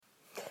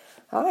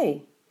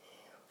Hi,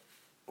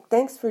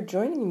 thanks for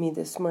joining me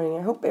this morning.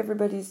 I hope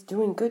everybody's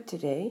doing good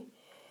today.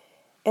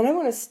 And I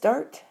want to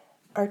start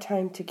our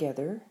time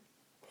together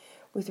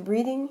with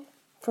reading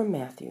from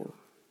Matthew.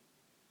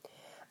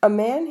 A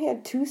man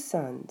had 2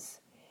 sons.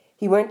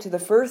 He went to the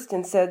first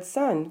and said,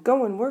 "Son,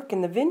 go and work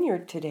in the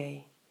vineyard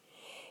today."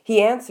 He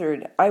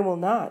answered, "I will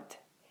not,"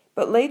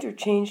 but later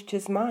changed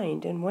his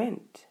mind and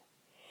went.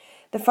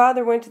 The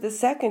father went to the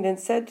second and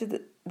said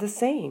the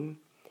same.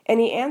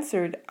 And he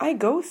answered, "I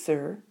go,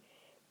 sir."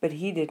 But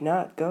he did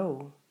not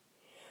go.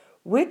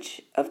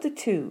 Which of the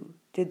 2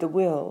 did the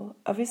will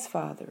of his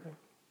father?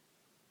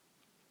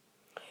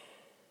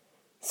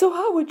 So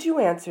how would you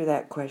answer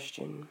that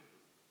question?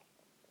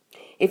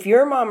 If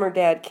your mom or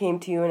dad came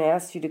to you and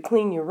asked you to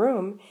clean your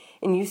room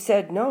and you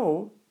said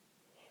no,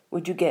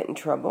 would you get in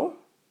trouble?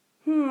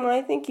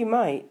 I think you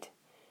might.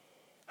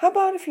 How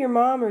about if your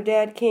mom or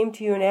dad came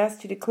to you and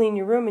asked you to clean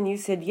your room and you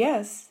said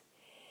yes,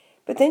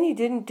 but then you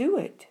didn't do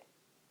it?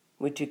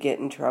 Would you get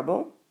in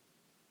trouble?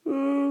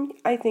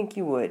 I think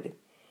you would.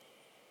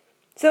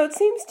 So it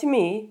seems to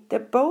me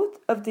that both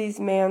of these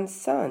man's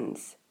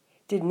sons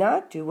did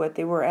not do what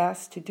they were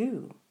asked to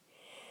do.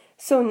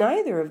 So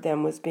neither of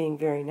them was being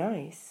very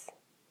nice.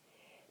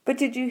 But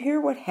did you hear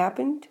what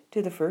happened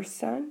to the first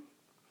son?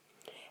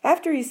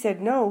 After he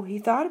said no, he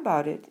thought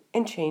about it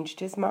and changed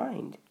his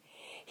mind.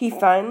 He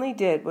finally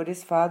did what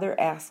his father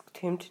asked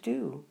him to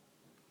do.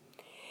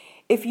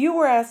 If you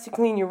were asked to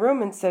clean your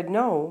room and said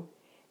no,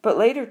 but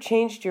later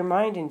changed your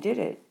mind and did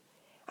it,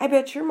 I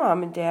bet your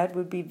mom and dad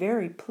would be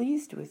very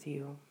pleased with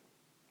you.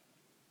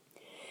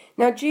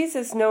 Now,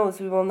 Jesus knows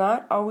we will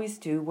not always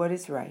do what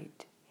is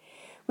right.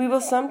 We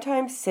will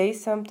sometimes say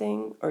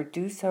something or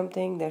do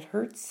something that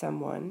hurts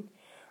someone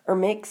or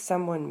makes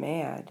someone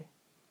mad.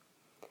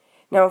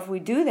 Now, if we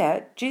do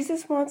that,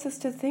 Jesus wants us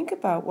to think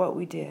about what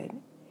we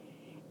did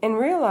and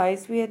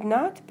realize we had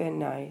not been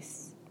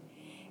nice,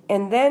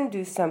 and then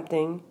do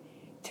something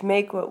to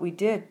make what we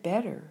did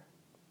better.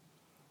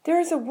 There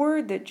is a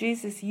word that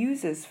Jesus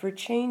uses for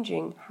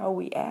changing how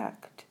we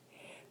act.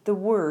 The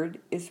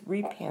word is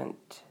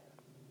repent.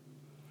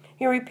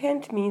 Here,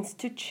 repent means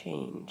to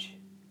change.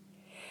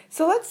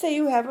 So let's say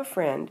you have a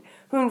friend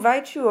who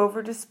invites you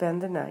over to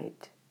spend the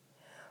night.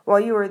 While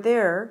you are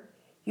there,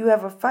 you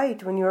have a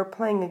fight when you are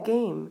playing a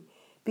game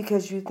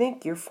because you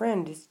think your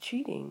friend is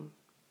cheating.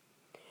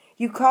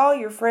 You call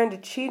your friend a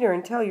cheater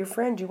and tell your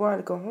friend you want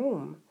to go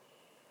home.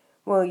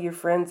 Well, your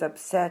friend's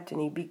upset and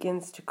he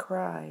begins to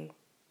cry.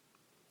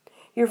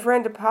 Your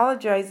friend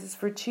apologizes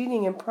for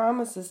cheating and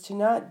promises to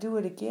not do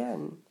it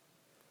again,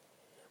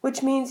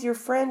 which means your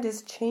friend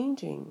is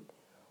changing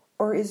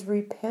or is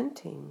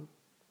repenting.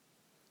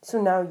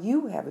 So now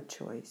you have a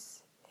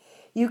choice.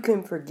 You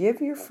can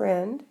forgive your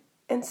friend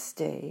and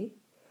stay,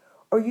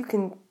 or you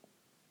can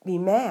be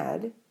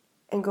mad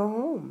and go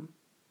home.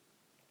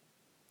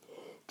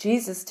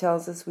 Jesus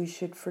tells us we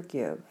should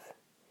forgive.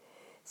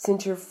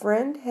 Since your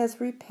friend has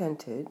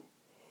repented,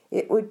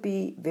 it would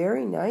be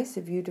very nice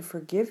of you to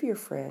forgive your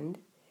friend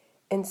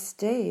and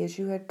stay as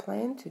you had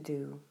planned to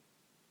do.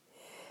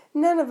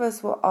 None of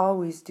us will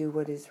always do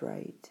what is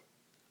right.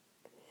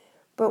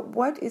 But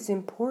what is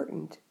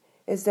important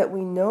is that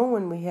we know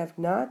when we have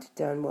not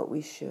done what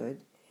we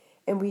should,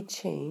 and we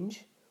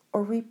change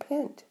or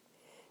repent.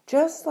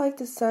 Just like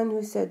the son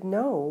who said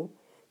no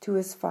to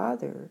his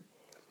father,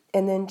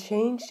 and then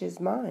changed his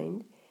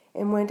mind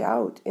and went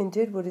out and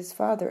did what his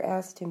father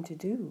asked him to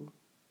do.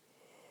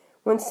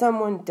 When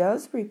someone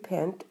does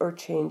repent or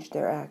change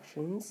their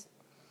actions,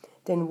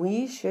 then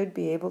we should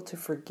be able to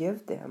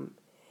forgive them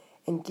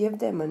and give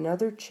them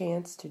another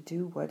chance to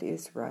do what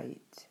is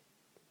right.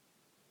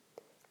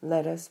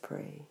 Let us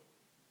pray.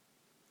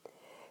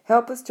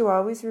 Help us to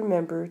always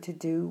remember to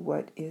do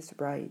what is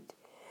right.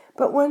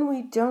 But when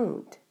we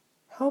don't,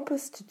 help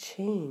us to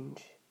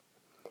change.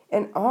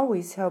 And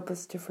always help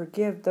us to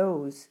forgive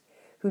those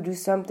who do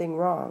something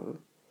wrong,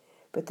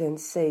 but then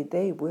say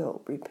they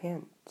will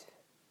repent.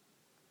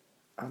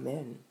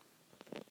 Amen.